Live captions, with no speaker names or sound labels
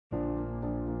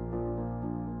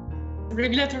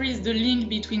Regulatory is the link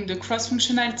between the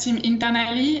cross-functional team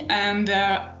internally and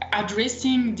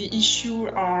addressing the issue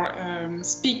or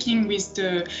speaking with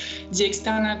the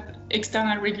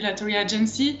external regulatory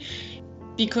agency.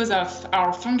 Because of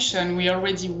our function, we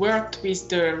already worked with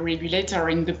the regulator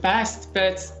in the past,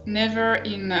 but never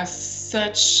in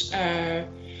such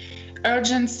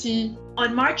urgency.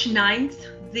 On March 9th,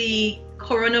 the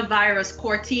coronavirus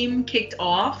core team kicked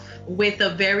off with a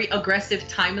very aggressive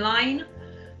timeline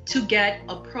to get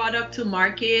a product to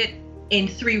market in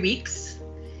 3 weeks.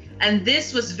 And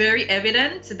this was very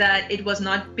evident that it was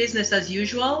not business as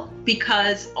usual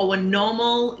because our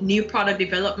normal new product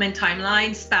development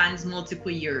timeline spans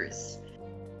multiple years.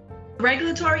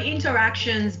 Regulatory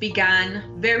interactions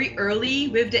began very early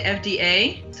with the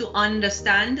FDA to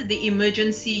understand the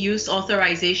emergency use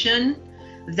authorization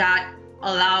that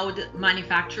allowed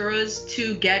manufacturers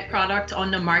to get product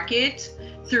on the market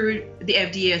through the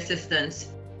FDA assistance.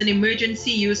 An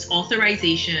emergency use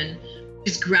authorization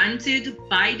is granted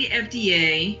by the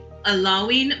FDA,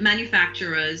 allowing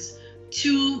manufacturers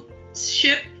to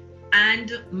ship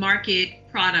and market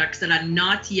products that are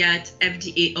not yet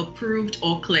FDA approved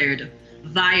or cleared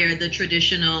via the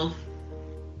traditional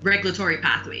regulatory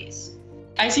pathways.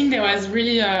 I think there was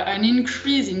really an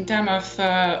increase in terms of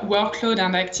workload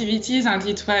and activities, and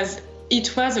it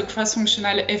was a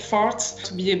cross-functional effort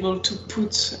to be able to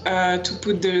put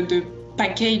the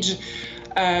package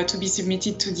to be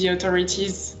submitted to the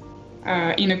authorities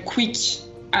in a quick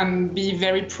and be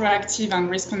very proactive and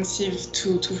responsive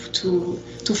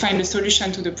to find a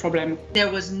solution to the problem.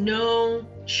 There was no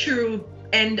true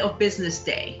end of business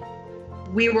day.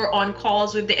 We were on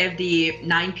calls with the FDA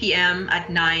 9 p.m. at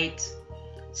night,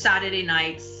 Saturday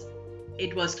nights.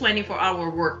 It was 24-hour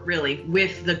work really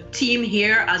with the team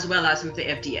here as well as with the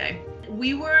FDA.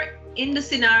 We were in the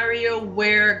scenario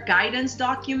where guidance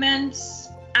documents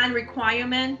and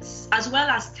requirements, as well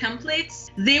as templates,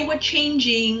 they were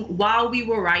changing while we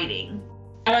were writing.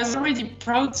 I was already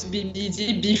proud to be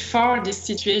BD before this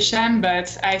situation,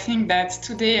 but I think that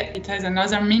today it has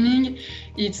another meaning.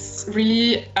 It's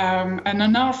really an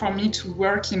honor for me to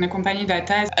work in a company that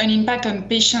has an impact on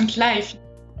patient life.